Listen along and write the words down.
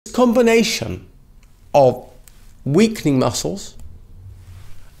Combination of weakening muscles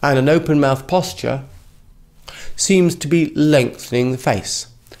and an open mouth posture seems to be lengthening the face,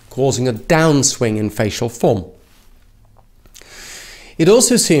 causing a downswing in facial form. It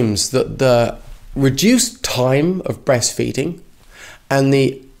also seems that the reduced time of breastfeeding and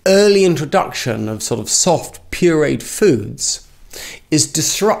the early introduction of sort of soft pureed foods is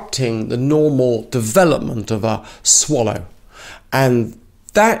disrupting the normal development of a swallow, and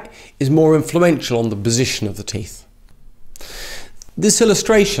that is more influential on the position of the teeth. This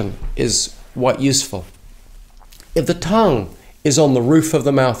illustration is quite useful. If the tongue is on the roof of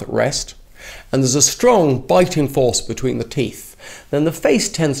the mouth at rest and there's a strong biting force between the teeth, then the face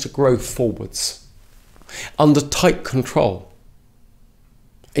tends to grow forwards under tight control.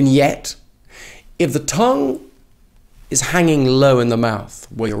 And yet, if the tongue is hanging low in the mouth,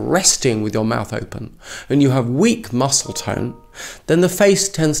 where you're resting with your mouth open, and you have weak muscle tone, then the face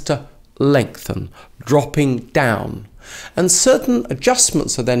tends to lengthen, dropping down, and certain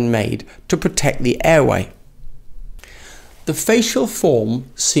adjustments are then made to protect the airway. The facial form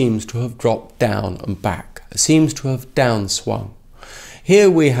seems to have dropped down and back, seems to have downswung. Here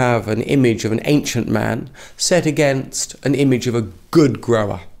we have an image of an ancient man set against an image of a good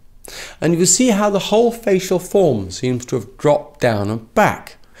grower. And you see how the whole facial form seems to have dropped down and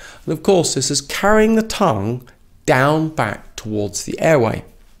back. And of course, this is carrying the tongue down back towards the airway.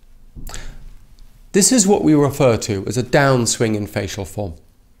 This is what we refer to as a downswing in facial form.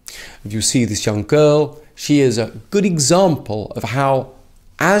 If you see this young girl, she is a good example of how,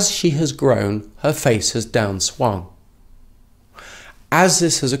 as she has grown, her face has downswung. As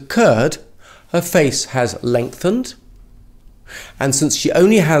this has occurred, her face has lengthened, and since she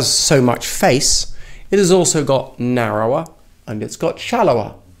only has so much face, it has also got narrower and it's got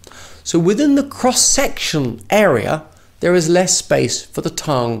shallower. So within the cross-section area, there is less space for the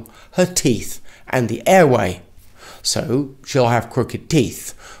tongue, her teeth, and the airway. So she'll have crooked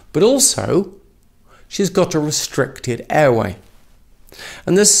teeth, but also she's got a restricted airway.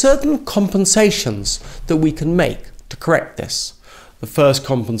 And there's certain compensations that we can make to correct this. The first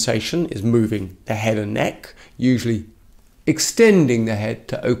compensation is moving the head and neck, usually extending the head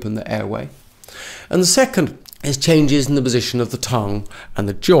to open the airway. And the second is changes in the position of the tongue and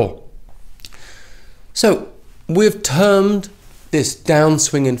the jaw. So we've termed this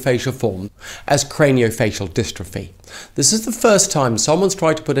downswing in facial form as craniofacial dystrophy. This is the first time someone's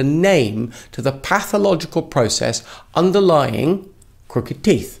tried to put a name to the pathological process underlying crooked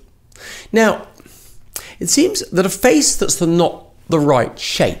teeth. Now, it seems that a face that's not the right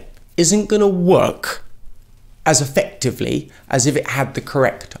shape isn't going to work as effectively as if it had the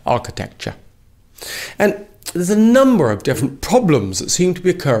correct architecture. And there's a number of different problems that seem to be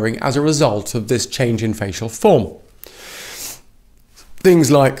occurring as a result of this change in facial form.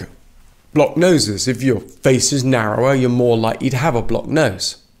 Things like blocked noses. If your face is narrower, you're more likely to have a blocked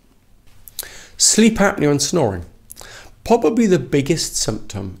nose. Sleep apnea and snoring. Probably the biggest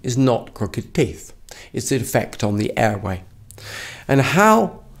symptom is not crooked teeth. It's the effect on the airway. And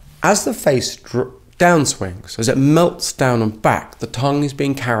how, as the face downswings, as it melts down and back, the tongue is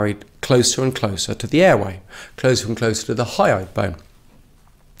being carried closer and closer to the airway, closer and closer to the hyoid bone.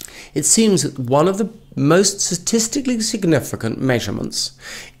 It seems that one of the most statistically significant measurements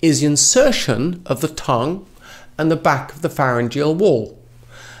is the insertion of the tongue and the back of the pharyngeal wall.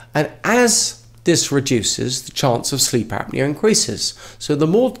 And as this reduces, the chance of sleep apnea increases. So the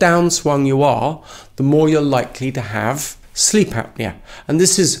more downswung you are, the more you're likely to have sleep apnea. And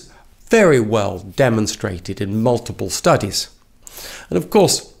this is very well demonstrated in multiple studies. And of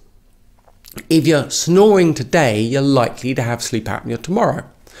course, if you're snoring today, you're likely to have sleep apnea tomorrow.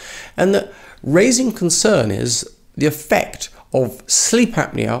 And the raising concern is the effect of sleep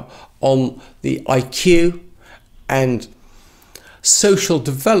apnea on the IQ and social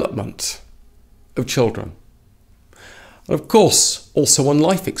development of children. And of course, also on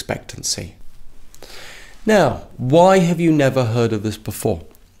life expectancy. Now, why have you never heard of this before?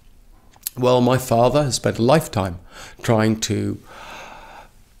 Well, my father has spent a lifetime trying to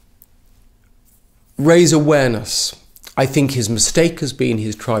raise awareness. I think his mistake has been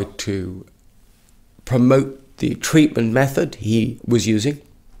he's tried to promote the treatment method he was using.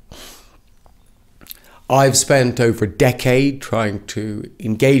 I've spent over a decade trying to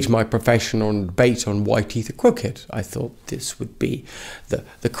engage my profession on debate on why teeth are crooked. I thought this would be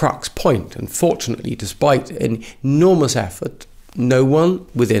the crux point. And fortunately, despite an enormous effort, no one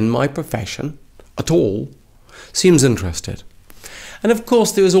within my profession at all seems interested. And of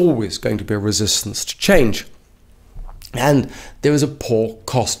course, there is always going to be a resistance to change. And there is a poor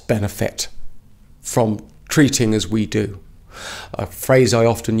cost benefit from treating as we do. A phrase I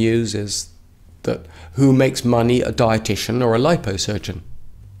often use is that who makes money, a dietitian or a liposurgeon?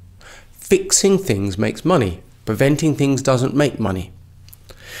 Fixing things makes money. Preventing things doesn't make money.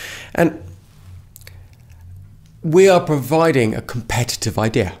 And we are providing a competitive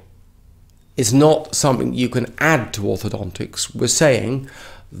idea. It's not something you can add to orthodontics. We're saying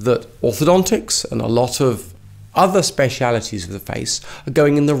that orthodontics and a lot of other specialities of the face are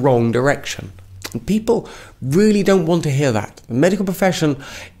going in the wrong direction. And people really don't want to hear that. The medical profession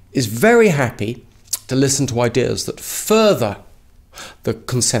is very happy to listen to ideas that further the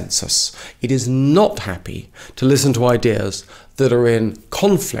consensus. It is not happy to listen to ideas that are in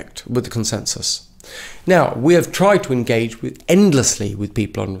conflict with the consensus. Now, we have tried to engage endlessly with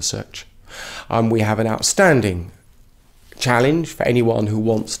people on research. We have an outstanding challenge for anyone who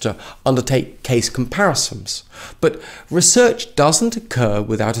wants to undertake case comparisons. But research doesn't occur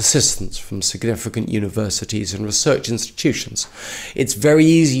without assistance from significant universities and research institutions. It's very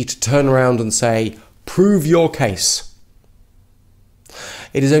easy to turn around and say, prove your case.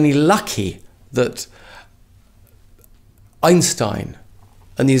 It is only lucky that Einstein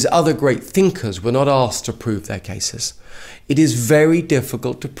and these other great thinkers were not asked to prove their cases. It is very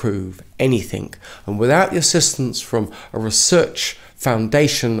difficult to prove anything, and without the assistance from a research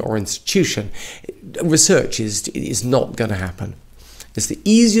foundation or institution, research is not going to happen. It's the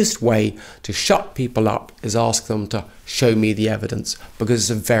easiest way to shut people up is ask them to show me the evidence, because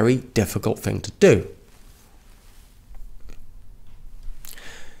it's a very difficult thing to do.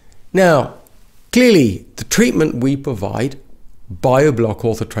 Now, clearly the treatment we provide, BioBlock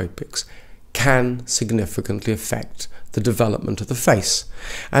orthotropics, can significantly affect the development of the face.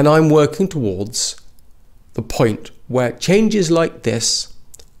 And I'm working towards the point where changes like this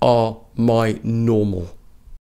are my normal.